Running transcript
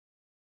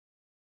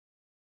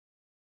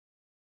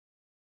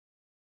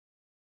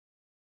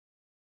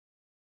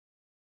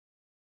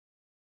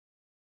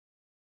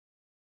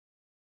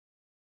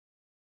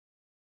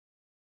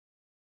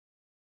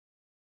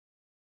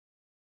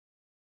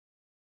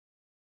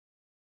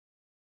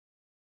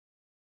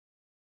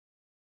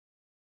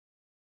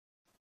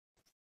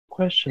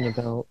question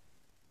about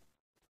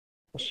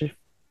she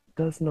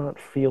does not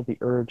feel the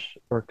urge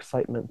or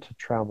excitement to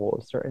travel.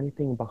 Is there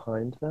anything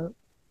behind that?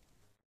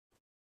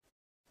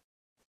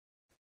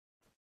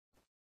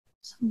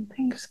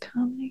 Something's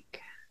coming.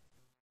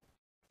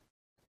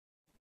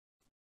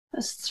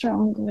 A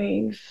strong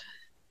wave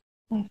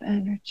of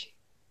energy.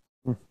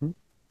 Hmm.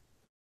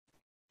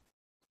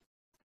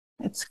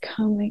 It's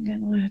coming,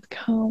 and when it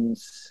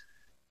comes,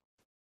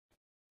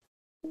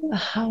 the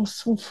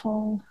house will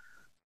fall.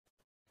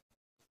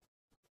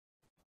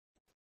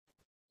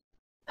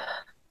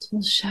 It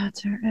will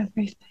shatter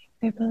everything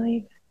they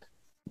believe.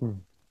 Mm.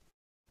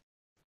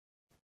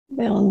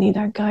 They'll need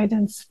our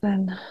guidance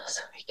then,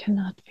 so we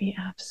cannot be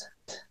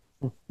absent.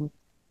 Hmm.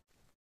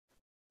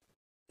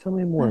 Tell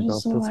me more That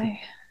is about this.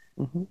 why,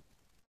 Hmm.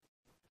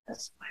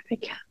 that's why they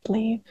can't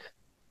leave.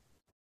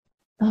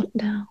 Not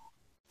now.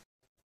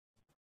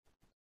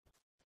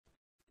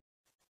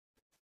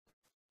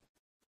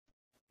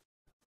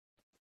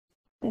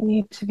 They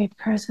need to be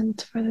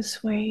present for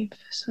this wave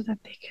so that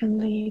they can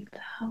lead the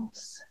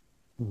house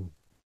Mm.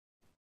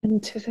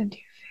 into the new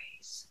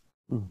phase.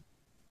 Mm.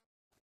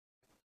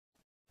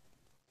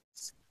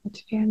 It's going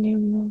to be a new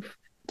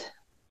movement.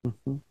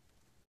 Hmm.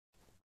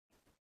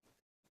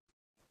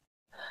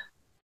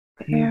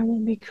 The air will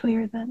be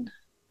clear then.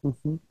 Hmm.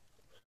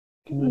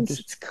 Can you Once just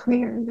it's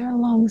clear, their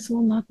lungs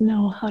will not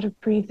know how to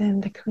breathe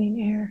in the clean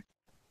air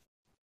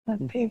that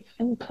they've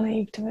been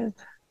plagued with.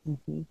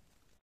 mm-hmm.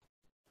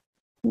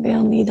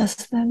 They'll need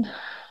us then.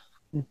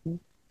 Hmm.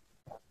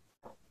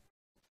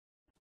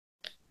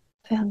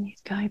 They'll need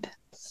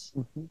guidance.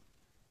 Hmm.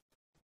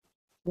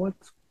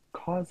 What's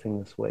causing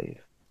this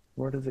wave?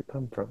 Where does it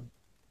come from?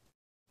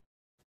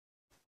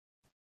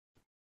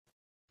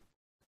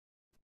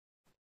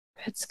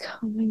 It's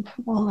coming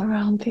from all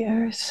around the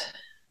earth.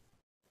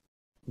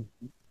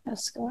 Hmm.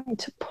 It's going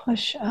to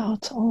push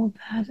out all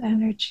that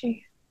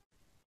energy.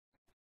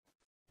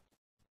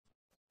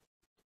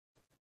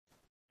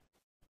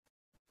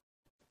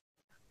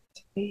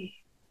 To be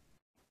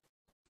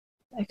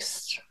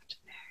extraordinary.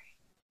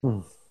 Hmm.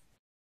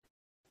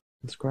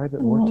 Describe it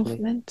The more to me.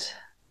 movement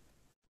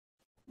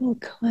will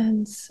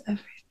cleanse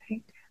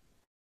everything.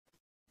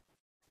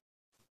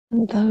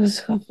 And those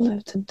who have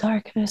lived in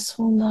darkness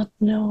will not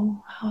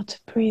know how to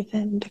breathe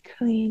in the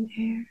clean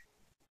air.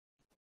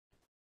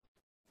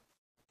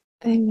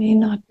 They may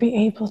not be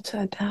able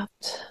to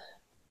adapt.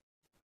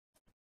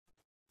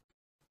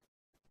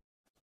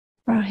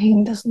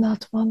 Rahim does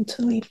not want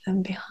to leave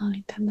them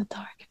behind in the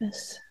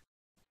darkness.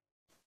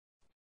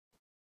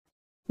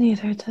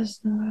 Neither does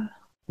Nora.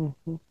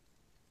 Hmm.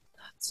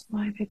 That's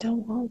why they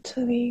don't want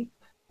to leave.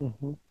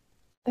 Hmm.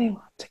 They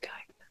want to guide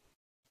them.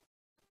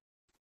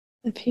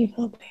 The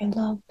people they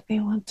love, they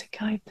want to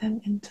guide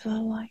them into the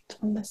light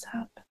when this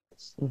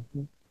happens,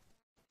 Hmm.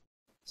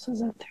 so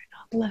that they're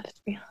not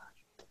left behind.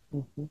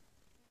 Hmm.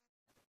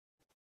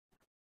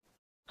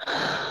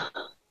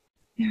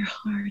 Their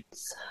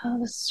hearts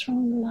have a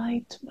strong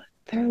light, but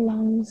their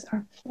lungs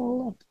are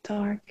full of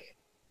dark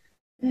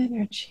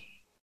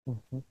energy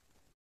Hmm.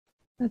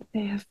 that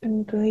they have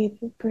been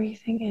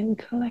breathing in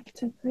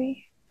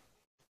collectively.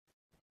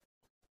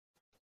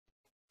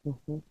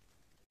 Hmm.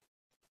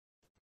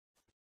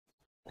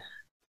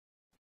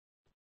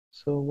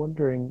 So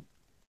wondering.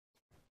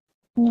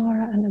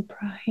 Nora and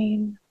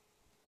Ibrahim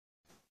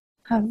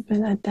have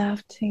been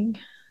adapting.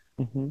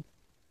 Hmm.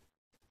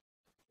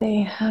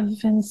 They have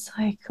been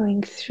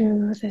cycling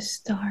through this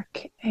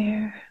dark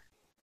air,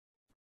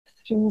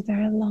 through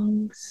their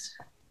lungs,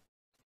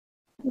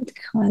 and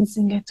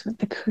cleansing it with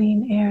the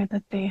clean air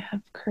that they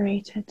have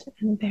created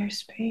in their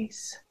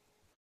space.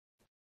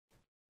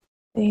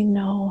 They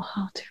know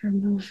how to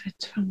remove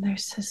it from their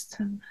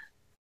system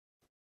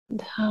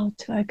and how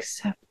to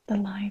accept the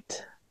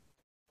light.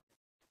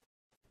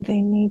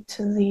 They need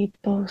to lead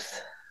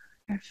both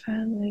their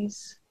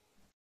families.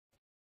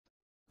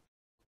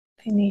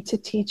 They need to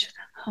teach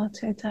them how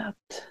to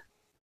adapt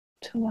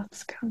to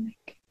what's coming.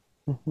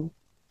 Hmm.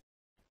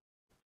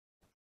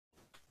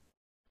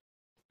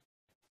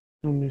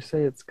 When you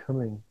say it's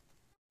coming,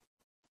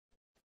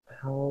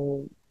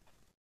 how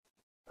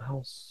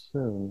how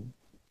soon,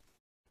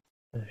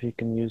 if you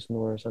can use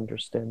Nora's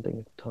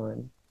understanding of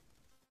time?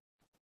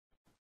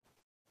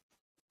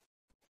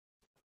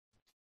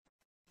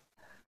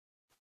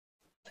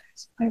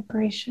 There's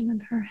vibration in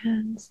her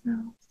hands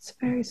now. It's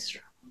very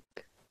strong.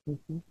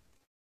 Hmm.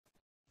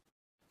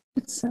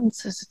 It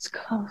senses it's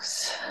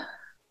close.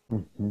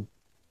 Hmm.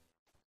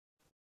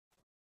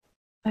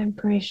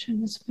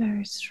 Vibration is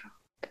very strong.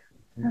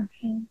 Her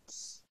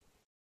hands,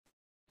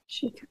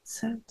 she can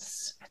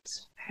sense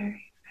it's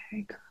very,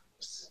 very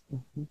close.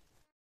 Hmm.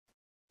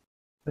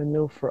 I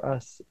know for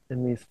us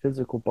in these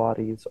physical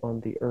bodies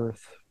on the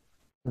earth,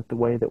 with the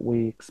way that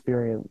we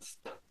experience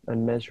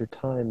and measure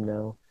time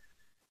now,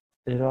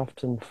 it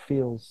often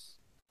feels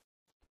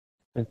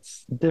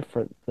it's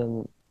different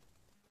than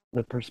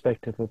the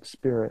perspective of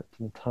spirit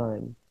and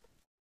time.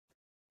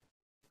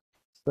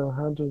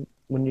 So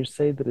when you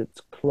say that it's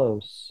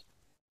close,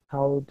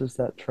 how does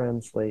that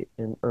translate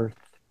in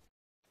earth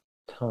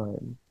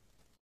time?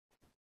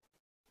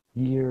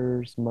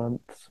 years,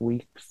 months,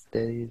 weeks,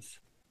 days.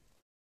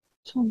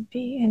 It won't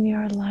be in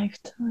your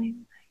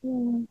lifetime you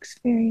will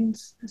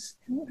experience this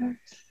new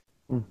earth.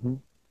 Mm-hmm.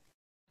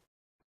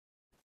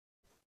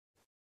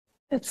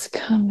 It's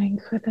coming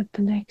within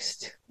the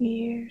next 2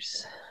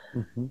 years.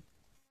 Mm-hmm.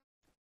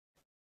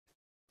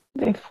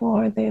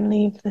 Before they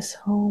leave this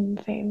home,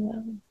 they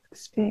will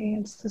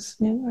experience this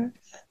new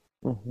earth.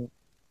 Mm-hmm.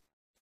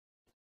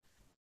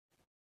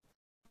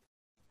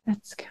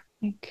 It's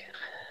coming.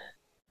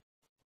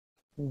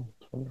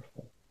 It's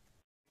wonderful.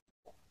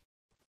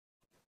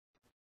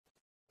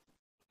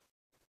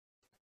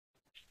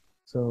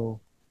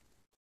 So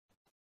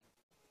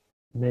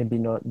maybe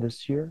not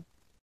this year,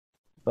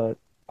 but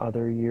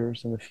other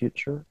years in the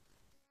future?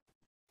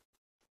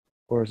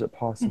 Or is it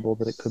possible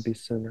that it could Yes. be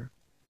sooner?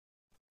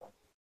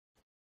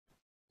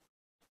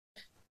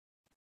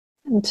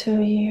 In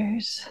 2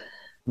 years,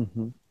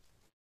 Mm-hmm.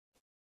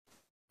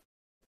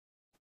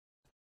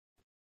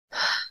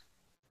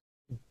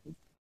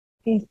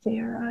 he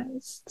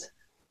theorized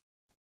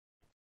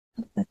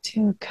that the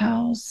two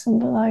cows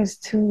symbolize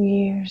 2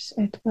 years.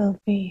 It will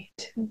be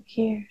 2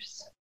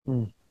 years.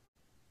 Mm.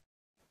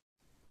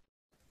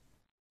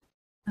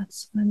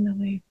 That's when the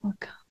wave will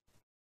come.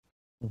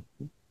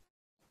 Mm-hmm.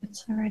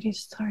 It's already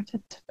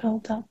started to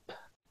build up.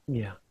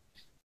 Yeah.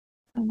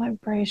 The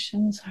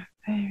vibrations are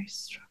very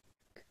strong.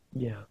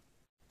 Yeah.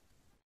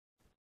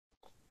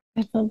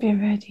 It will be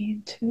ready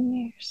in 2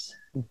 years.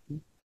 Mm-hmm.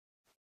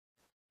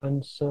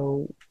 And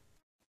so,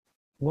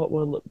 what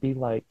will it be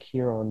like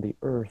here on the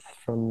earth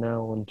from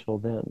now until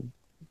then?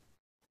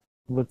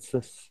 What's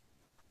this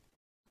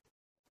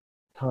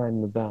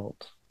time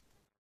about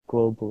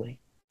globally,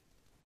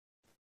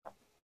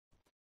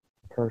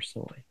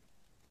 personally?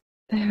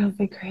 There will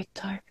be great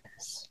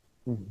darkness.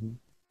 Mm-hmm.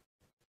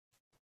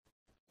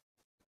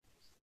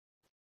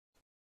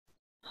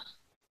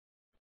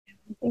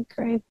 A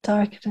great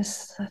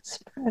darkness that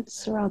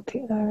spreads throughout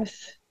the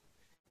earth,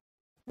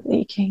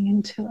 leaking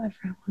into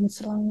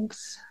everyone's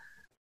lungs,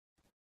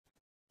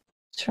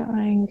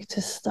 trying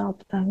to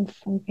stop them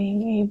from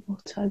being able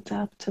to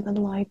adapt to the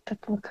light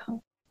that will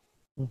come.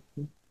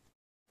 Mm-hmm.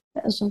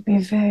 This will be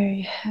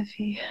very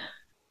heavy.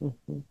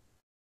 Mm-hmm.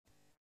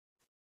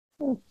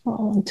 Will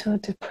fall into a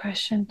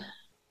depression,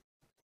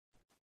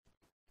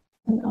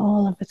 and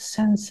all of its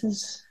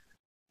senses,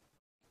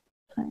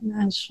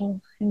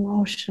 financial,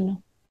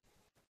 emotional,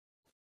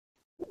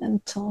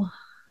 mental,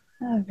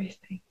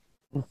 everything,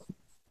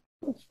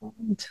 will fall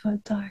into a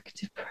dark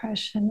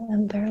depression,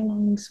 and their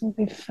lungs will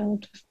be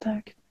filled with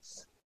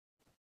darkness.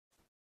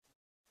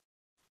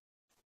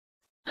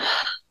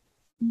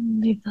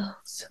 Only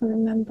those who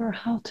remember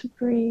how to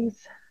breathe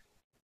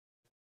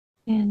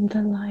in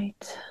the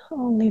light,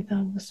 only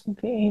those will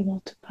be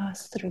able to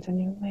pass through the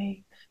new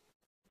wave.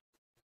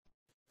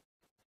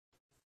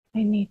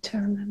 They need to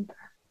remember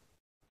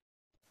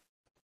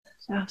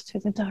that after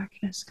the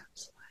darkness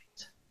comes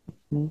light.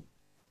 Mm-hmm.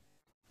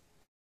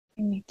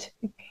 They need to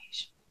be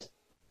patient,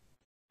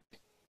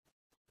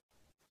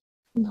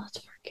 not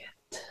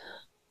forget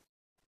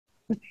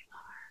who they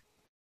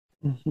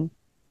are, Mm-hmm.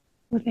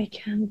 who they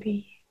can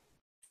be,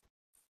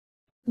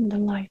 and the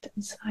light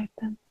inside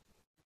them.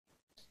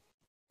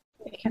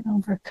 They can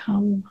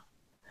overcome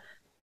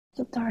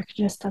the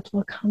darkness that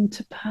will come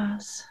to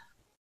pass,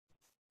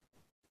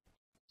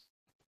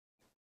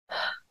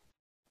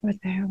 where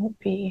there will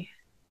be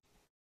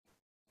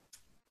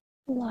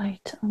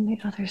light on the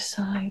other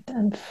side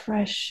and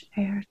fresh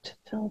air to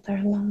fill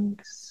their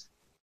lungs.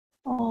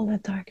 All the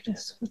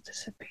darkness will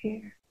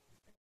disappear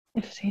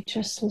if they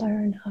just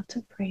learn how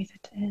to breathe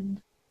it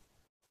in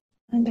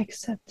and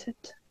accept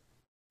it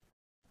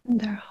in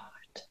their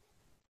heart.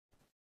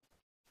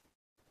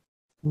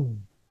 Mm.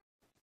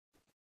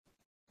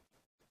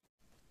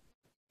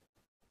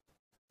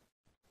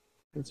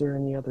 Is there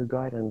any other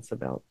guidance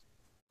about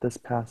this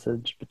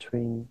passage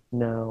between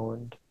now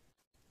and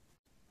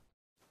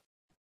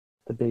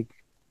the big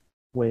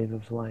wave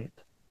of light?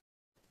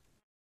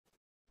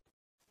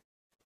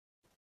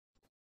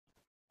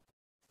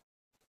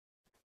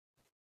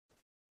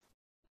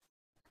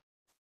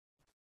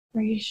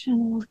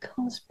 Vibration will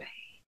cause pain,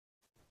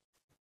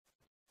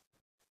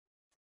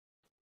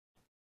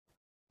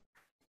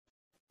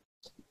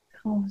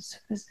 cause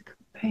physical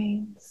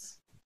pains.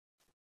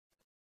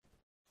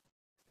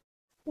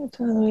 It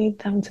will lead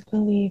them to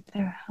believe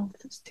their health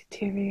is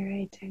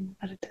deteriorating,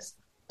 but it is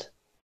not.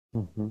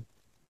 Mm-hmm.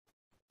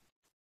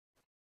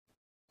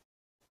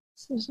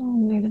 This is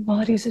only the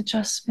body's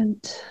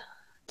adjustment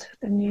to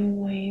the new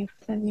wave,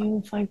 the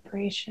new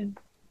vibration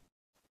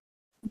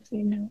of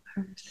the new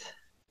earth.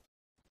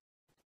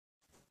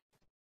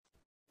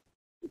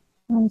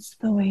 Once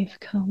the wave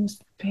comes,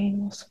 the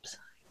pain will subside.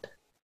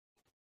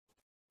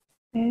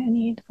 They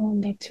need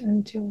only to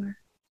endure.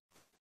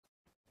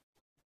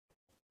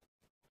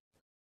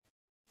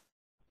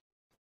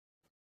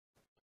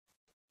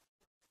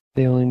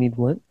 They only need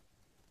what?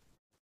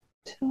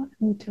 To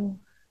endure.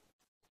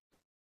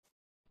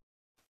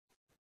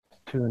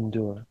 To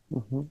endure.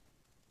 Mm-hmm.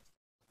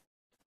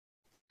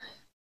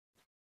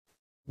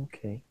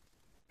 Okay.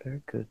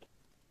 Very good.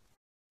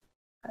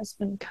 Has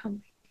been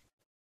coming.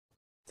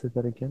 Say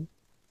that again.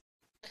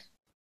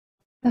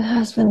 It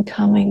has been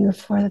coming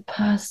for the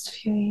past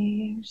few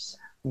years.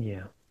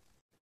 Yeah.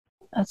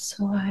 That's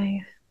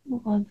why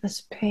all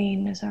this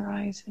pain is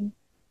arising.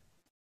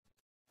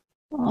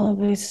 All of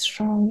these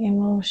strong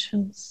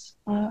emotions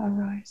are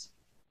arising.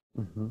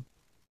 Mm-hmm.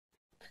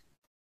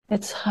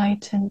 It's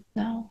heightened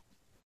now.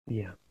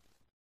 Yeah.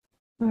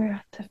 We're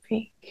at the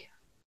peak.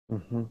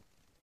 Mm-hmm.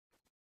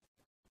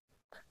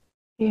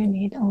 You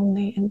need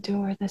only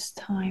endure this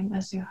time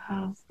as you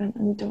have been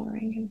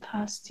enduring in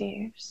past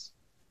years.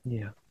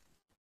 Yeah.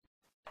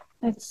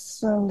 It's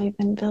slowly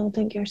been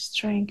building your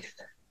strength.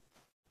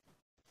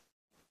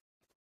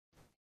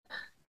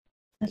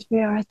 As we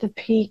are at the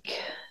peak,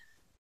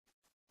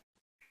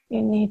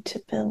 you need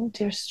to build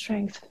your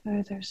strength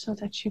further so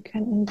that you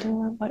can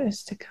endure what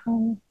is to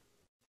come.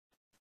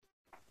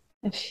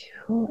 If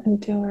you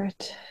endure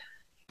it,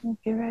 you'll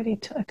be ready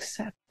to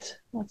accept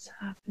what's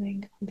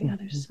happening on the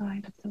other Mm-hmm.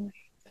 side of the way.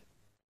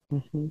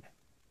 Mm-hmm.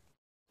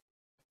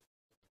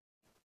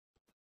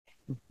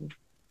 Mm-hmm.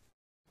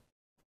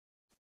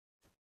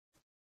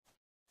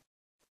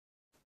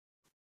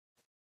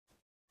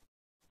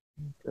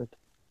 Good.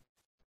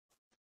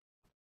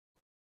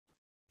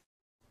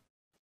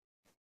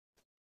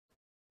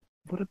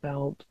 What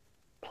about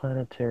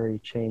planetary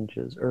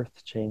changes,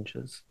 Earth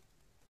changes?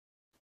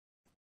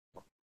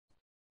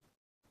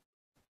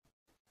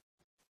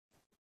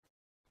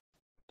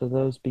 Do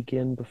those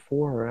begin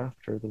before or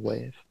after the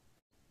wave?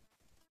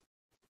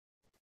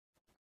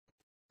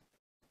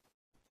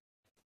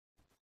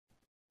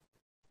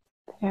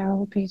 There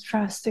will be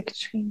drastic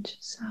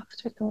changes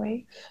after the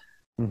wave.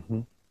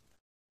 Mm-hmm.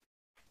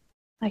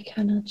 I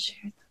cannot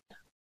share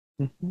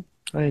them.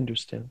 Mm-hmm. I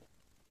understand.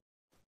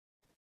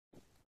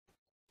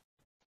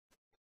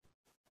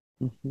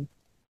 Mm-hmm.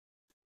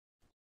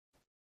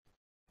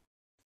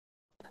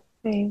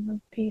 They will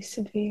be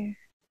severe.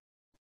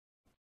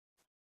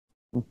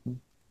 Mm-hmm.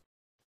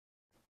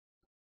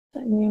 The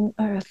new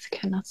Earth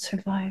cannot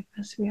survive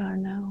as we are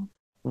now.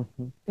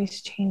 Mm-hmm.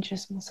 These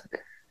changes must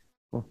occur.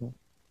 Mm-hmm.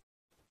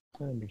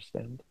 I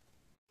understand.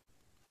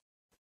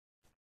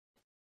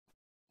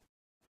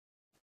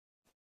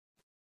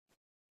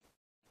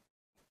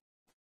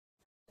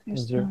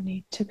 Is There's no there?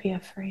 need to be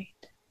afraid.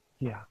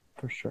 Yeah,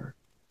 for sure.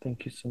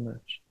 Thank you so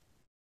much.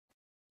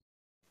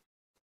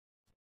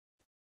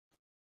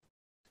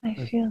 I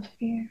I, feel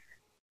fear.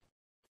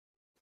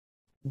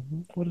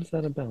 What is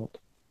that about?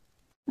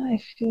 I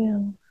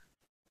feel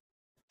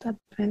that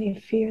many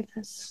fear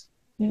this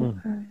new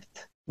Mm.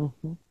 Earth.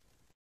 Mm-hmm.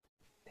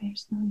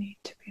 There's no need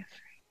to be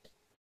afraid.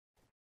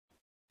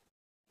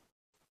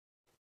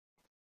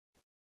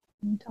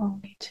 We need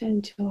only to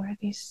endure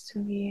these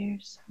 2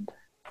 years and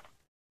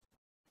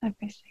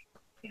everything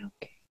will be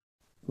okay.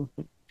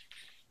 Mm-hmm.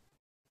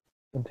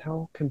 And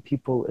how can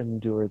people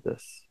endure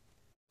this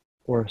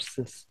or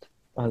assist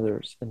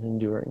others in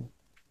enduring?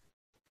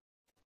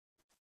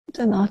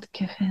 Do not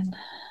give in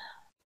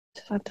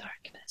to the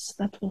darkness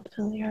that will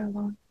fill your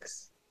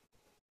lungs.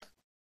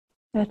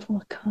 It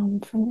will come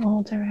from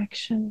all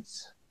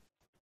directions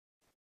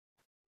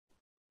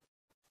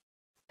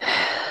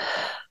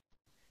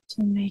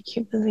to make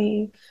you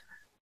believe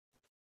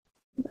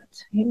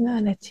that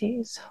humanity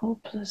is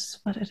hopeless,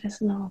 but it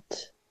is not.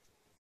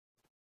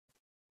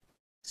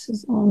 This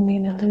is only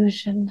an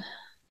illusion.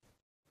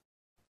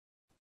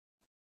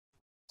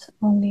 It's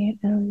only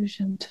an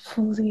illusion to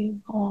fool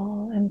you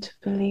all into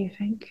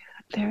believing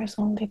that there is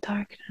only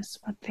darkness,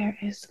 but there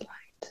is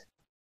light.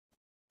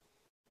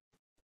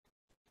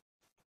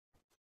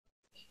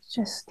 You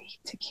just need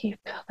to keep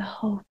the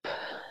hope.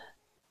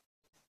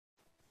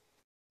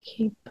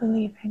 Keep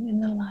believing in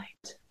the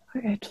light, for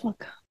it will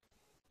come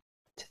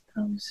to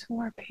those who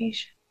are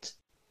patient,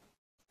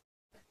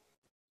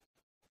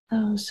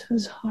 those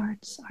whose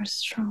hearts are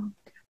strong.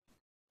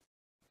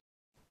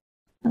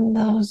 And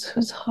those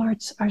whose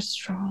hearts are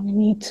strong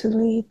need to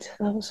lead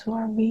those who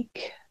are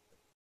weak,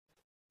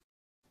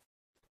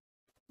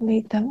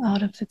 lead them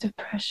out of the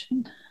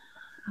depression,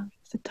 out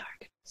of the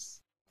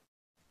darkness.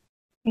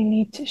 They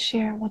need to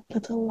share what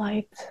little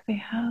light they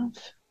have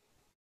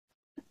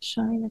and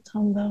shine it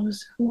on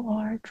those who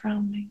are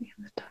drowning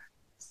in the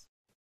darkness.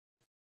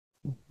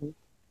 Mm-hmm.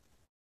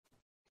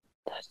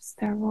 That is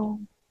their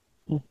role.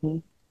 Mm-hmm.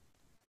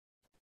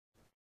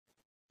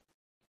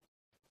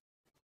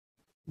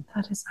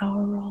 That is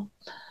our role.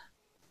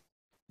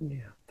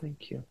 Yeah,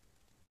 thank you.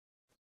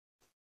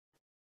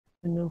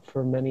 I know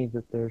for many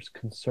that there's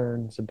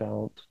concerns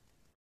about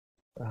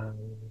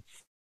um,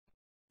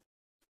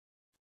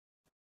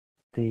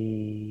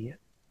 the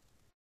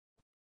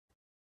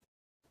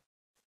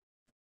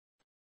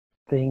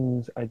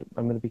things, I'm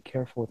going to be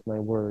careful with my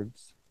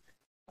words,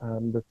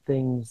 the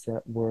things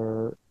that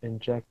were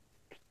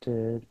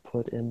injected,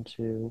 put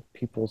into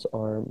people's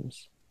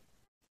arms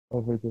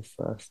over this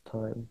last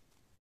time,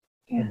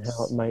 and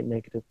how it Yes. might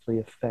negatively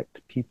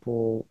affect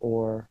people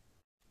or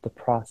the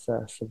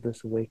process of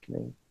this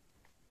awakening.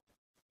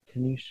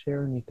 Can you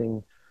share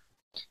anything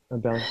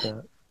about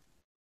that?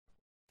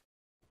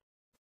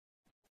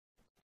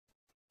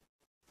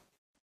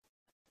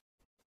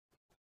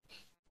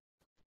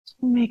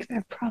 make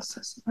their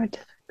process more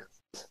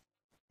difficult.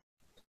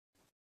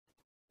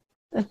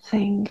 The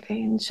thing they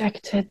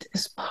injected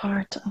is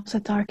part of the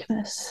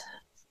darkness.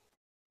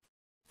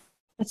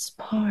 It's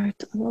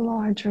part of a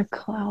larger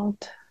cloud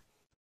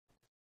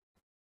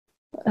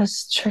that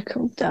has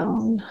trickled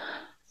down,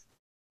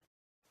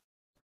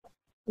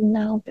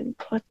 now been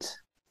put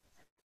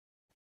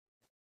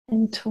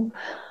into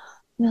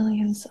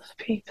millions of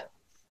people.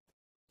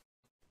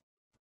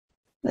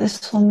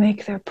 This will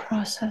make their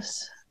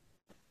process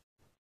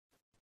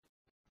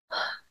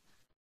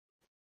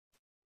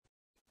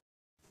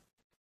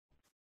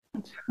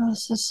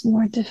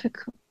more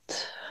difficult. It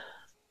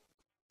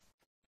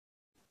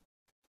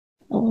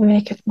will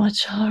make it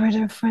much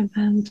harder for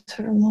them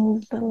to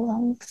remove the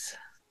lungs,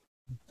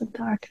 the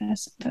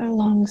darkness in their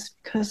lungs,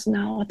 because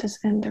now it is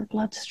in their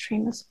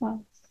bloodstream as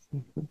well.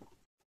 Mm-hmm.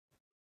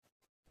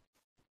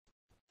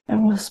 It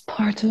was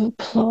part of a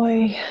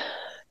ploy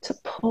to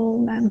pull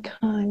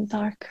mankind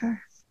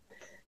darker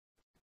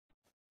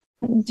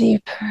and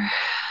deeper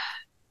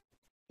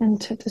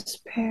into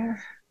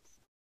despair.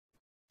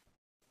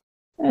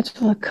 It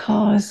will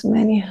cause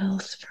many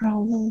health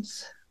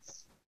problems.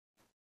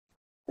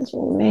 It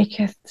will make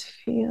it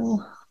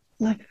feel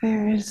like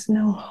there is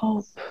no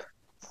hope.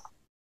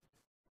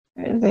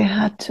 They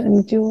had to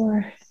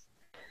endure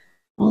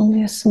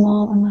only a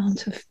small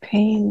amount of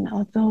pain.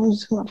 Now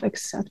those who have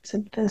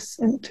accepted this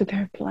into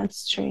their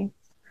bloodstream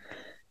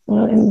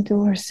will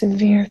endure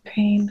severe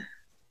pain.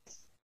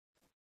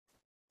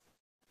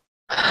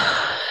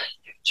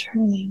 Your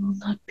journey will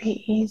not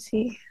be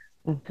easy.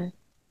 Mm-hmm.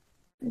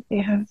 They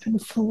have been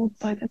fooled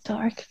by the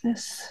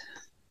darkness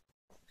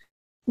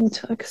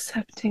into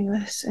accepting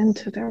this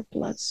into their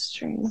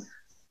bloodstream.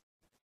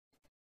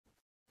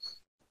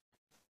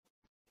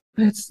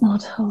 But it's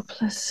not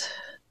hopeless.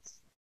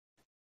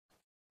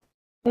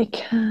 They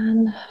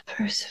can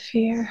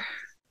persevere.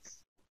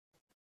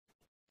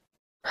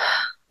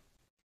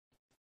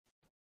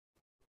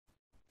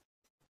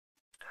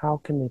 How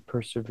can they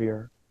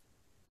persevere?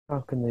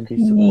 How can they be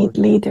They need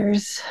supported?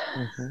 leaders.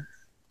 Mm-hmm.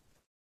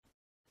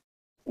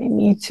 They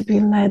need to be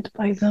led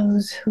by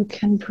those who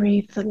can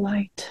breathe the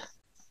light.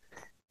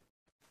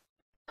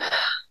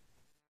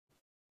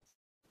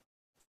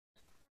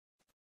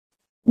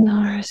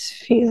 Nara's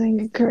feeling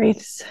a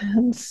great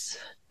sense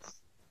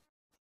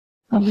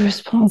of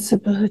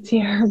responsibility.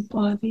 Her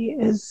body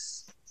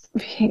is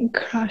being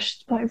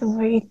crushed by the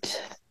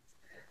weight.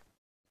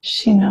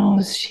 She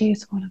knows she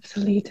is one of the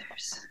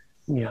leaders.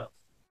 Yeah.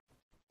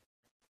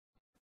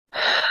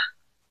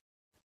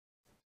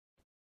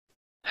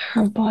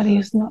 Her body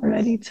is not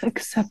ready to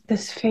accept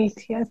this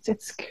fate yet.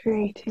 It's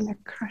creating a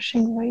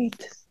crushing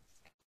weight.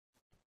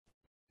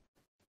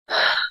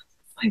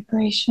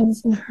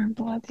 Vibrations in her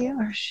body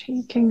are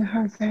shaking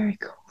her very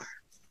core.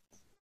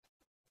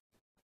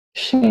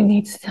 She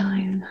needs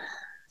time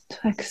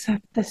to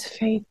accept this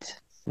fate.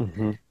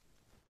 Mm-hmm.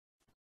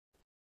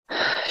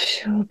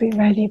 She will be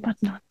ready, but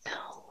not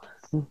now.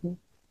 Mm-hmm.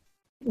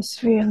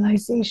 This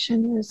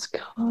realization is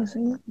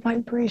causing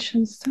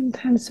vibrations to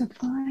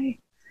intensify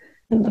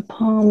in the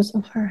palms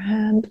of her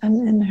hand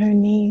and in her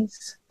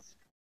knees.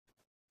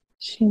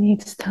 She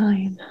needs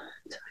time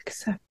to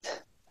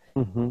accept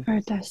Mm-hmm. her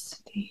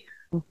destiny,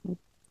 Mm-hmm.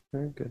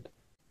 Very good.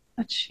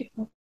 but she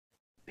will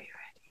be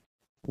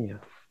ready. Yeah.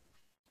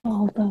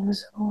 All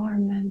those who are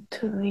meant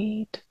to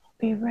lead will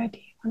be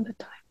ready when the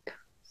time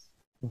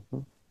comes. Mm-hmm.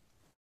 No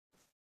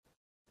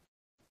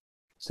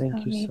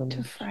Thank you so need to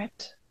much.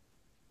 fret.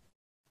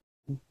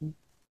 Mm-hmm.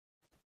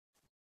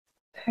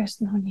 There's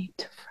no need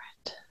to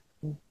fret.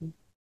 Mm-hmm.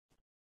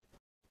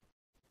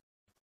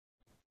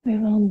 We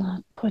will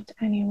not put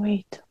any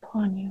weight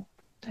upon you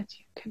that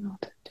you cannot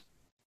do.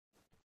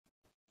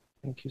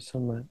 Thank you so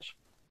much.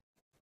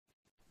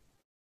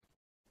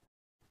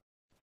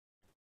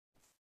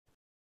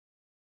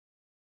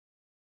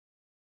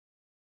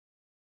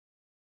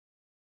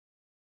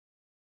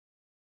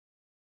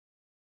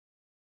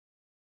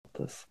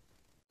 This.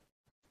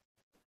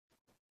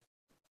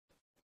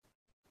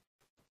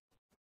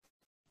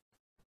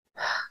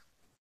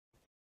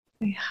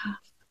 They have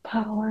the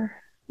power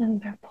in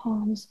their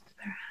palms of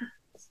their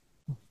hands.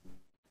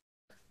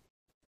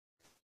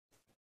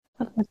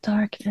 But the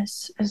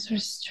darkness is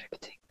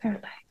restricting their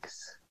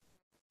legs.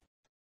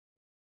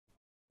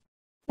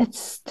 It's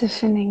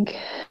stiffening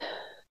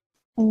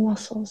the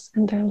muscles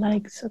in their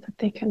legs so that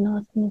they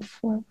cannot move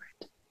forward.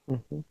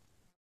 Mm-hmm.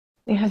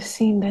 They have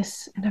seen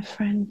this in a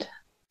friend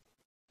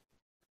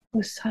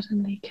who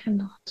suddenly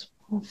cannot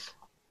move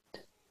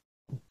forward.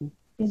 Mm-hmm.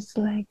 His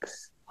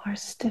legs are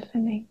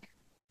stiffening,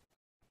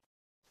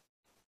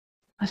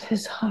 but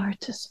his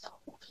heart is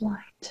full of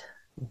light.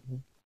 Mm-hmm.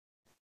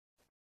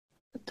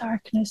 The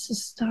darkness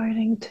is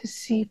starting to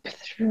seep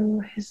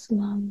through his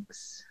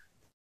lungs.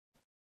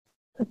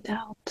 The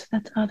doubt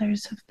that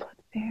others have put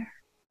there.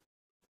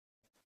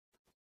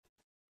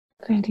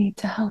 We need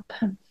to help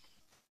him.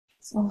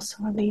 He's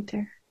also a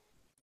leader.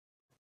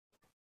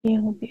 He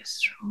will be a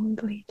strong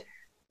leader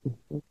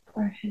Mm-hmm.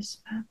 for his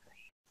family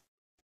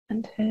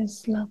and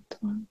his loved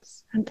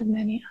ones and the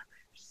many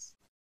others.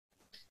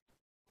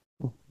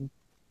 Mhm.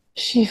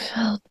 She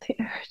felt the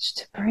urge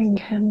to bring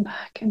him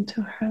back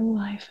into her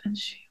life, and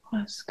she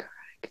was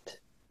correct.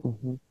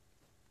 Mhm.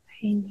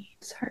 He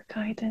needs her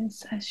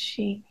guidance as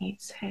she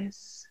needs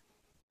his.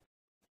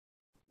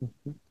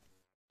 Mhm.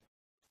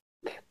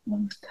 They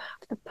both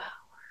have the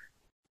power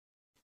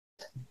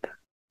to guide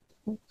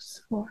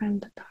those who are in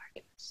the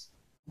darkness.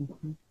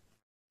 Mhm.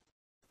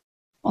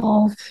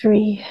 All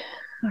three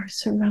are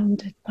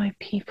surrounded by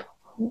people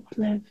who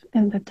live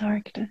in the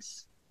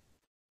darkness,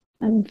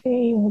 and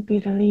they will be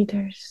the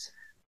leaders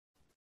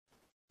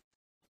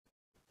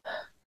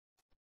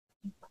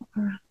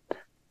around.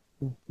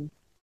 Mhm.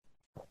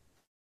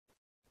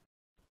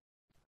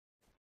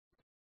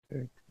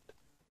 Very good.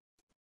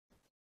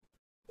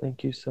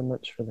 Thank you so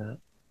much for that.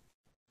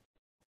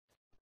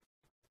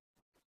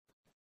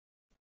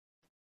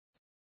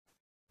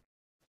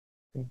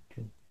 Thank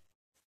you.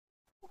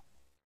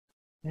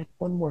 I had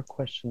one more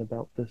question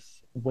about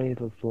this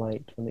wave of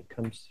light when it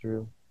comes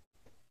through.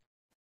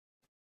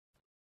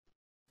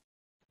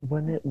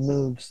 When it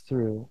moves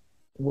through,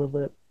 will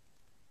it,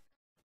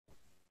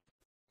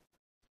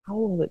 how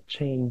will it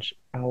change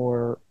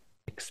our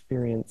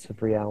experience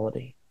of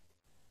reality?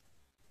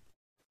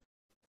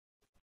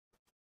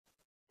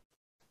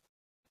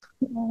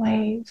 The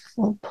wave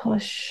will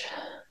push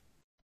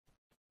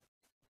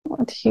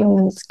what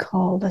humans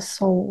call the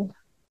soul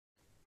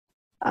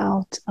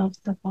out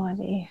of the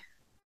body,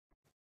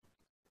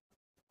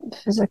 the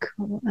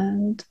physical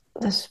and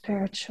the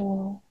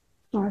spiritual,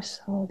 or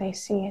so they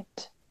see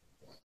it,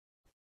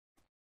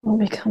 will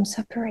become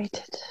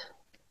separated.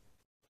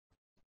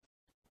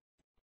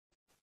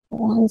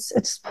 Once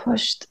it's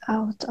pushed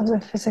out of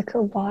the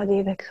physical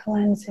body, the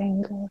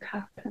cleansing will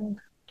happen.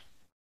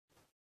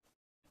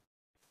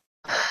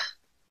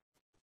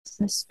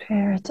 The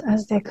spirit,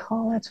 as they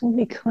call it, will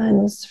be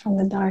cleansed from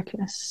the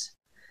darkness.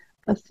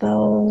 But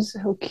those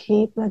who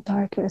keep the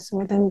darkness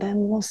within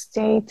them will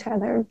stay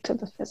tethered to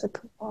the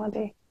physical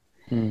body.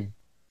 Mm.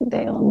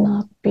 They will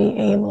not be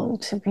able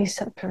to be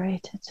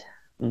separated.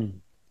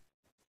 Mm.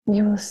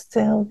 You will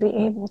still be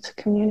able to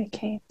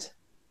communicate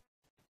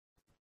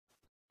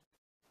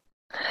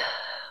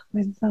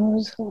with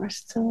those who are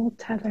still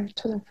tethered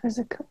to the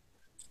physical.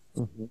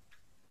 Mm-hmm.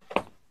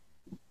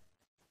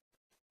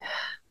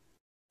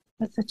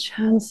 But the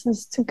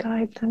chances to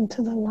guide them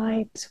to the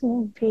light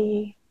will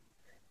be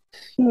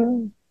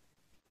few.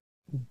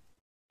 Mm.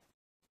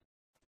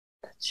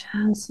 The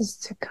chances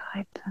to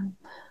guide them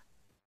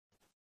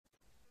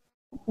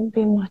will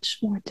be much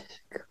more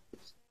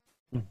difficult.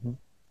 Mm-hmm.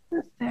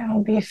 There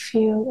will be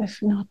few,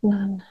 if not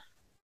none.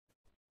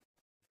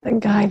 The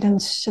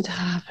guidance should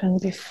happen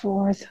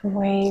before the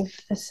wave.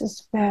 This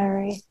is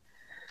very,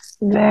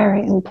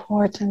 very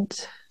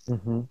important.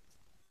 Mm-hmm.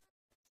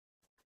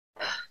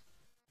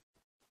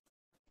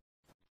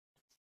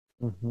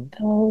 Mm-hmm.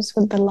 Those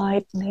with the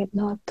light need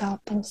not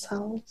doubt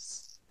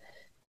themselves.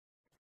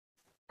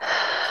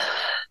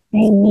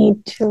 They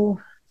need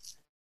to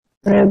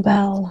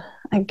rebel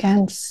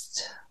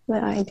against the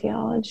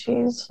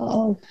ideologies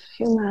of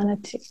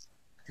humanity.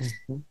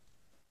 Mm-hmm.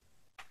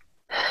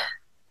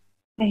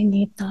 They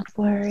need not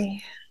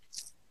worry,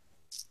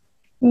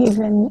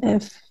 even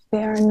if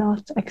they are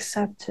not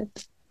accepted.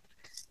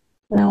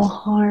 No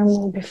harm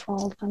will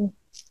befall them.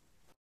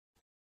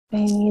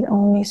 They need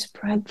only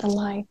spread the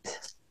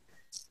light.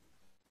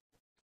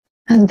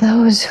 And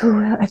those who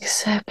will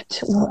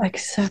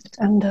accept,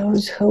 and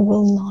those who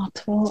will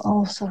not will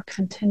also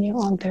continue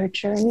on their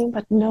journey,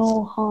 but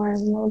no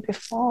harm will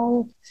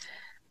befall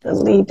the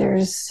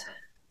leaders,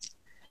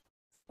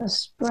 the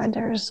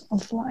spreaders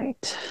of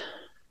light.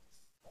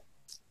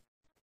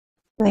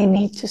 They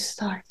need to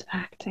start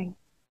acting.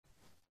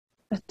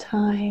 The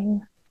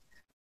time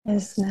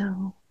is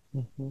now.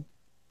 Mm-hmm.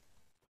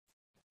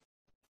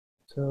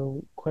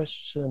 So,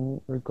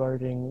 question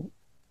regarding,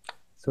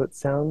 so it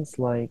sounds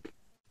like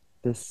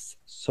this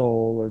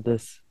soul or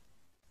this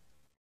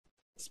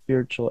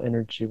spiritual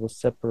energy will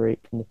separate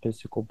from the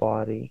physical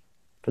body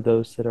for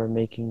those that are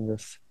making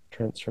this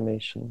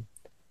transformation,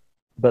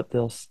 but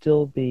they'll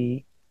still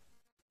be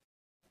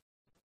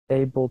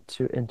able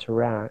to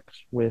interact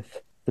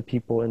with the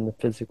people in the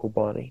physical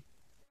body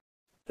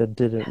that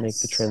didn't make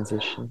the Yes,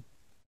 transition.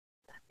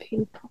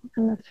 people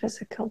in the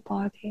physical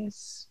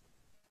bodies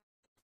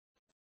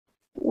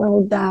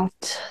will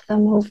doubt the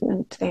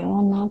movement. They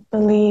will not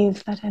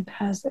believe that it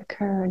has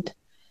occurred.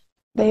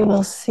 They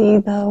will see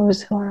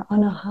those who are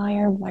on a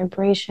higher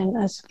vibration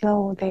as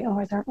though they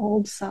are their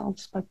old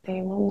selves, but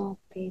they will not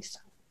be so.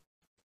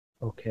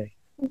 Okay.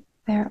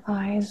 Their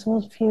eyes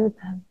will view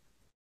them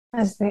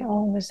as they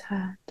always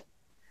had.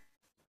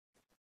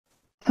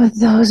 But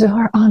those who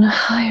are on a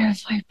higher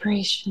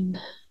vibration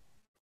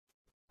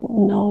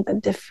will know the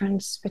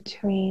difference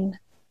between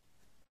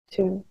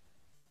two.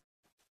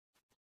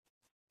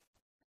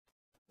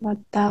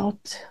 But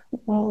doubt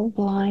will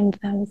blind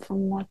them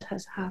from what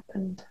has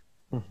happened.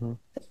 Mm-hmm.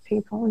 The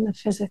people in the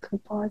physical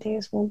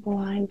bodies will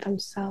blind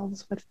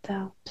themselves with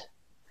doubt.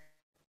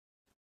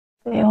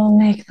 They will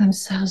make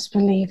themselves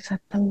believe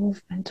that the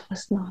movement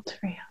was not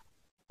real.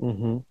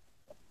 Mm-hmm.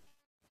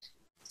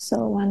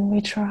 So when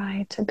we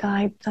try to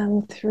guide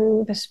them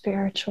through the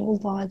spiritual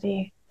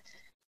body,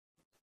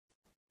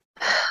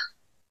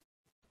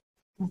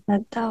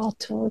 the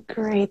doubt will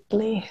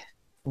greatly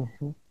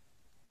Mm-hmm.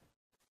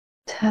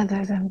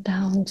 tether them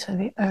down to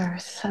the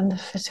earth and the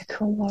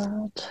physical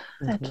world.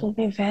 It Mm-hmm. will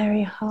be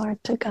very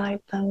hard to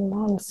guide them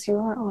once you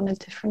are on a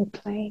different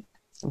plane.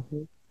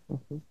 Mm-hmm.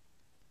 Mm-hmm.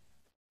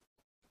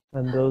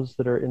 And those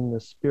that are in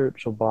the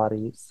spiritual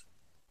bodies,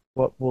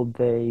 what will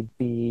they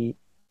be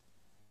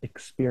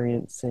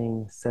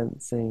experiencing,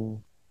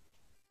 sensing?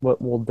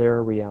 What will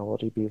their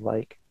reality be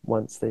like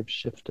once they've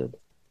shifted?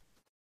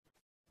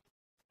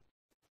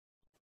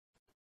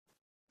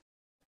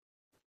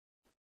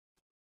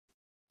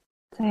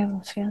 They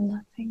will feel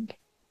nothing.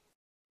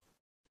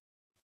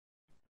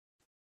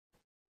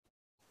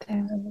 They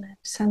will live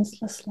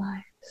senseless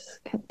lives,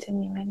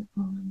 continuing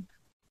on.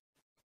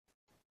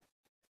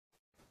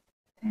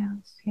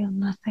 They'll feel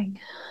nothing.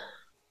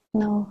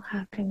 No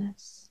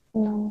happiness,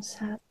 no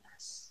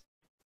sadness,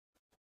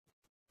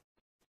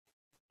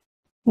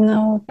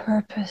 no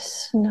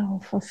purpose,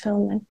 no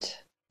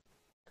fulfillment.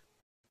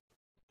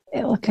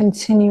 It will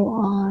continue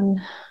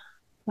on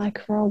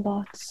like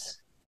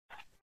robots,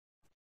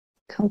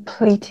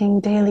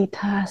 completing daily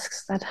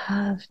tasks that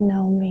have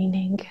no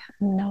meaning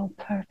and no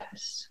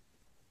purpose.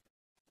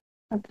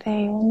 But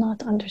they will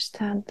not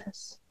understand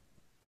this.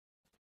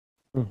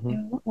 Mm-hmm. They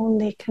will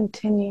only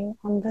continue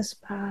on this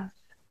path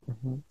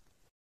Mm-hmm.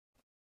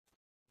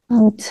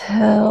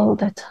 until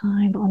the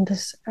time on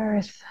this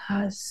earth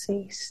has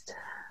ceased.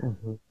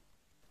 Mm-hmm.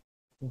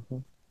 Mm-hmm.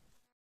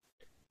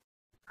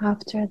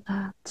 After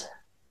that,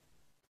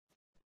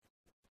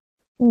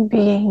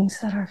 beings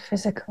that are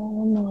physical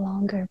will no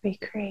longer be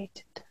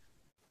created.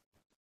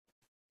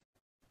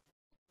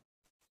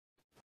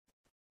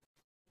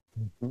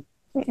 Mm-hmm.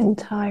 The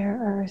entire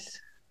earth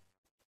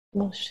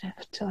will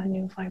shift to a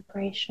new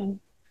vibration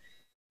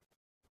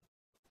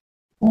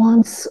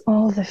once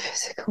all the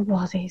physical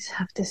bodies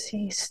have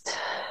deceased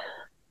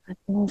and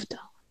moved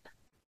on.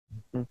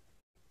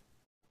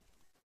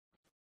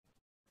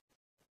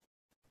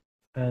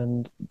 Mm-hmm.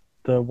 And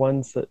the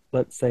ones that,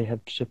 let's say,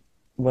 have shifted,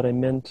 what I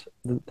meant,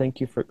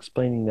 thank you for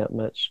explaining that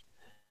much.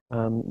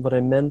 What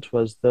I meant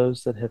was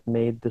those that have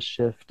made the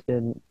shift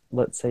in,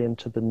 let's say,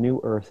 into the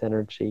new earth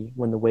energy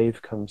when the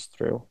wave comes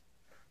through.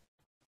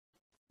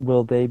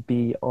 Will they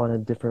be on a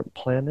different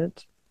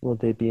planet? Will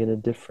they be in a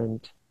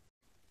different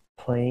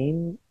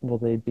plane? Will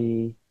they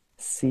be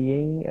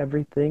seeing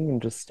everything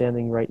and just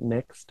standing right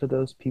next to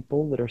those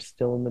people that are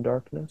still in the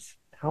darkness?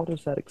 How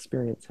does that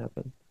experience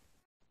happen?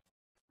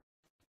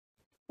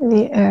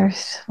 The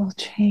earth will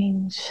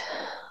change.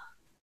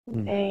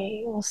 Mm.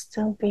 They will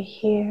still be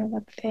here,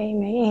 but they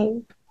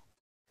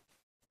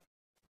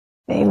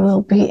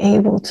will be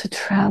able to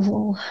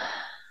travel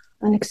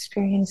and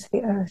experience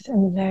the earth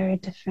in very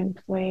different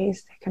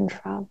ways. They can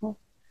travel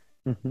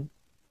Mm-hmm.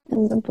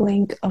 in the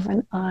blink of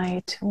an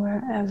eye to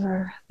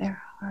wherever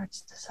their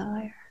hearts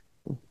desire.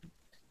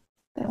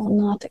 They will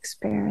not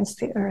experience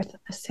the earth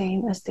the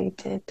same as they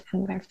did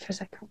in their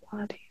physical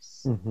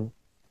bodies. Mm-hmm.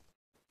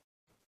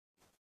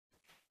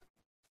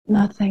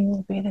 Nothing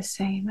will be the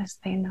same as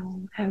they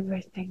know.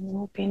 Everything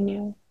will be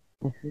new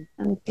Mm-hmm.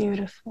 and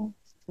beautiful.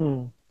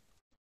 Mm.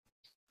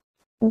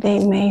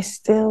 They may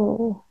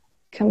still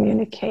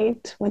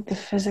communicate with the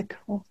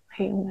physical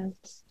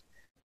humans,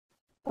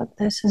 but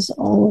this is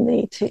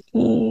only to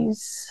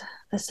ease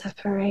the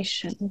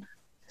separation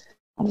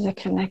of the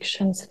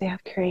connections they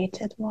have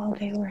created while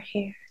they were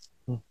here.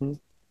 Mm-hmm.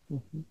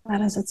 Mm-hmm.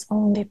 That is its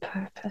only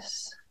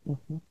purpose,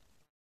 Mm-hmm.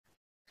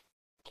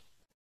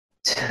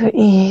 to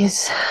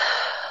ease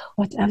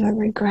whatever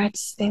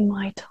regrets they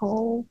might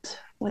hold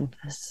with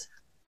Mm-hmm. this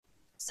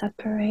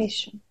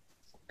separation,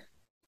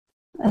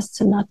 as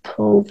to not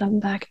pull them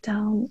back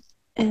down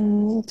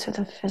into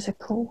the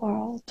physical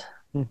world,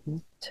 Mm-hmm.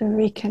 to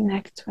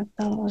reconnect with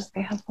those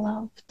they have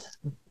loved.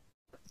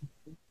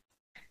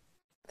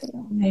 The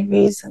only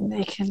reason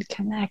they can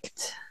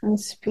connect and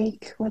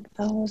speak with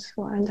those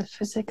who are in the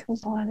physical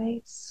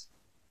bodies,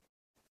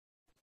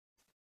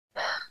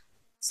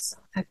 so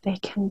that they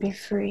can be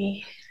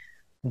free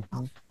Mm-hmm.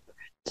 of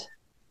it,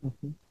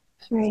 Mm-hmm.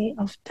 free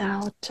of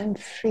doubt, and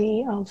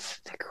free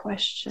of the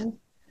question,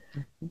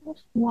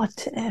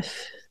 what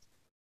if?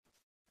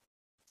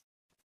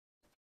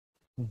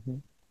 Mm-hmm.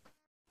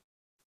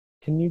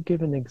 Can you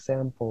give an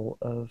example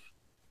of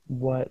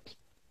what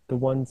the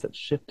ones that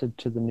shifted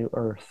to the new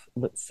earth,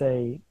 let's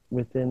say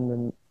within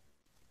the,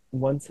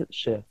 once it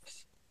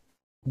shifts,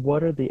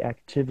 what are the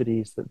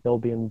activities that they'll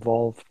be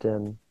involved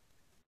in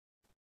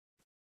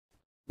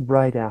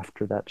right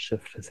after that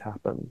shift has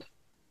happened?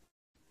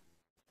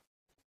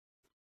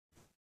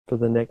 For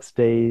the next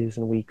days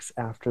and weeks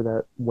after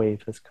that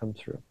wave has come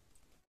through?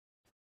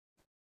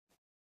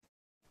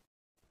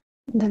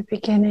 In the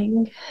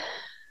beginning,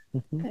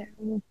 Mm-hmm. there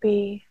will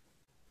be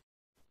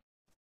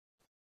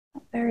a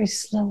very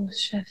slow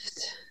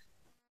shift.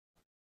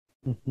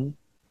 Mm-hmm.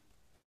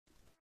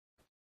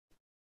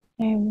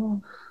 We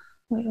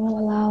will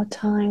allow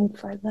time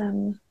for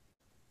them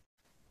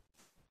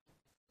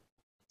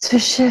to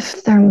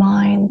shift their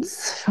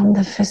minds from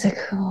the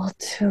physical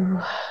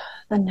to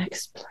the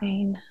next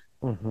plane,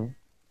 Mm-hmm.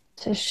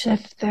 to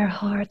shift their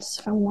hearts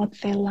from what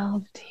they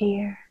loved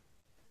here,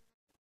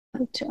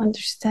 and to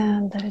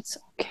understand that it's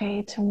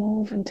okay to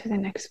move into the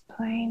next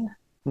plane.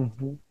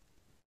 Mm-hmm.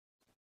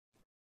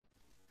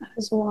 That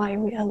is why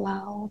we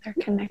allow their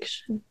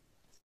connection,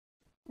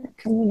 their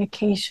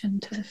communication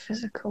to the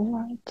physical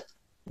world,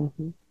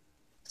 Mm-hmm.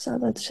 so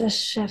that this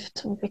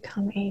shift will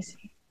become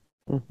easy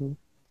Mm-hmm.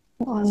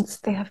 once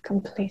they have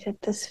completed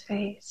this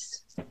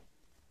phase.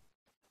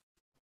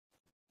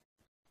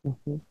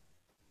 Mm-hmm.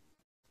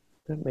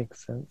 That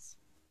makes sense.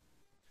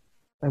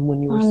 And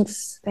when you were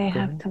Once they go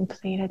have ahead.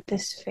 completed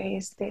this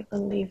phase, they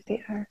will leave the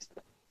earth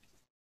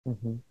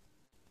Mm-hmm.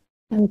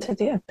 into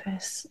the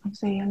abyss of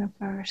the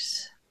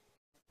universe,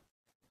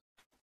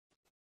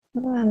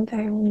 and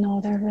they will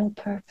know their real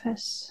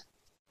purpose.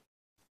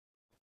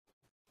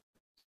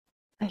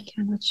 I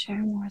cannot share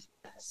more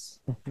than this.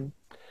 Mm-hmm.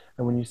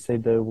 And when you say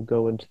they will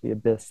go into the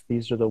abyss,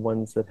 these are the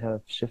ones that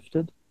have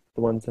shifted,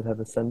 the ones that have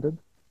ascended.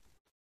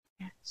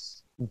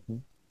 Yes. Mm-hmm.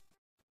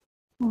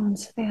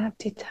 Once they have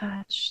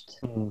detached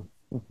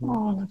Mm-hmm.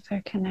 all of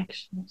their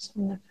connections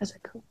from the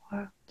physical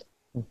world,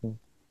 Mm-hmm.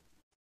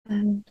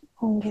 and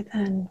only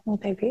then will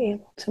they be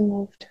able to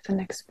move to the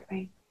next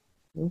plane.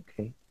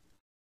 Okay,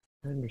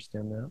 I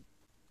understand that.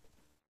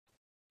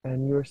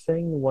 And you were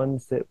saying the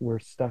ones that were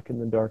stuck in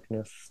the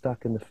darkness,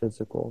 stuck in the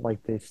physical,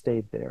 like they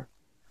stayed there,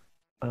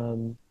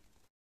 um,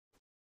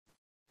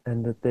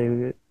 and that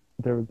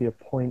there would be a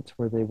point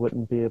where they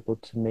wouldn't be able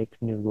to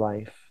make new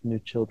life, new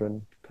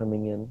children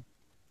coming in.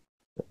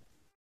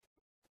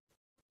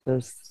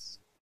 Does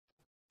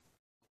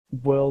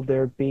Will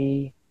there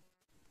be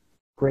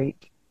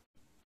great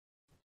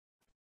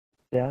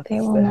They deaths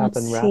will that not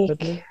happen seek,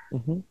 rapidly?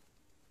 Mm-hmm.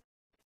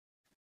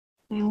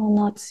 they will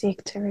not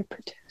seek to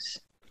reproduce.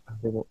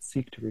 They won't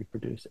seek to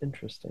reproduce.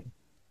 Interesting.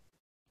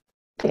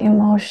 The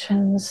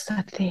emotions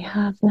that they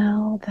have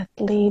now that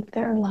lead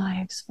their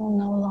lives will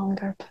no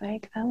longer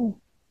plague them.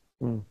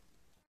 Mm.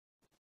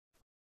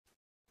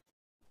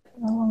 They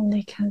will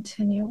only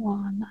continue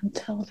on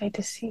until they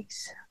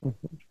decease.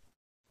 Mm-hmm.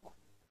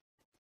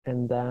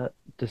 And that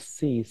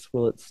decease,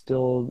 will it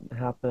still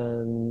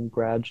happen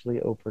gradually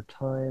over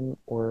time,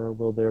 or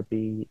will there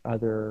be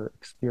other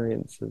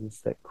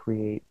experiences that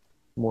create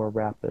more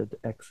rapid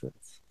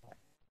exits?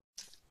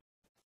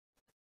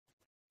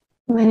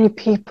 Many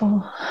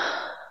people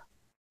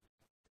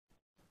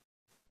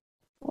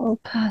will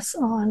pass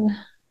on,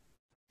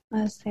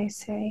 as they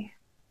say,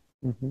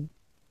 Mm-hmm.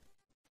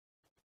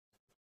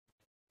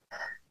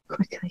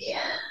 quickly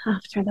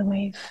after the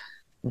wave.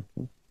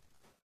 Mm-hmm.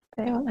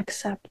 They will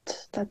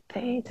accept that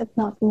they did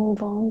not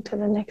move on to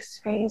the next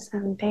phase,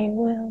 and they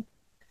will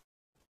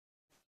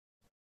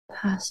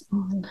pass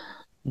on.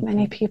 Mm-hmm.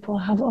 Many people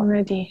have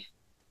already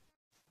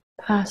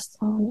passed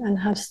on and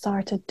have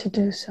started to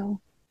do so,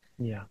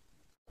 Yeah.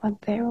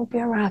 but there will be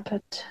a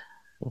rapid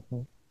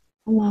Mm-hmm.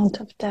 amount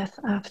of death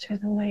after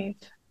the wave.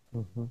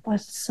 Mm-hmm.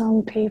 But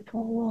some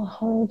people will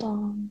hold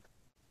on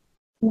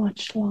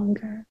much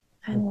longer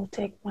and will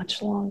take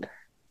much longer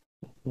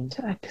Mm-hmm.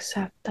 to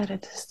accept that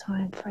it is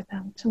time for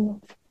them to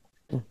move.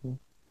 Mm-hmm.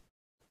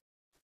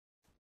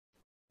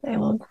 They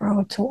will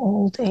grow to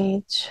old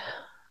age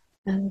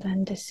and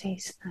then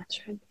decease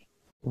naturally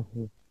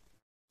Mm-hmm.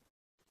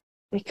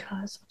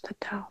 because of the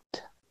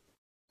doubt,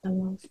 the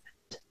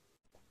movement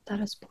that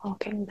is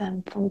blocking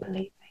them from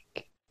believing.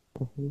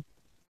 Mm-hmm.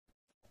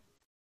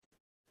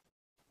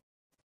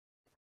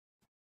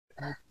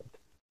 Very good.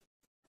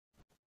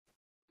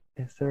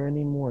 Is there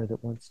any more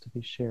that wants to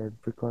be shared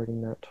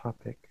regarding that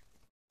topic?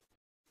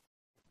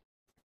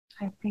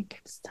 I think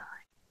it's time.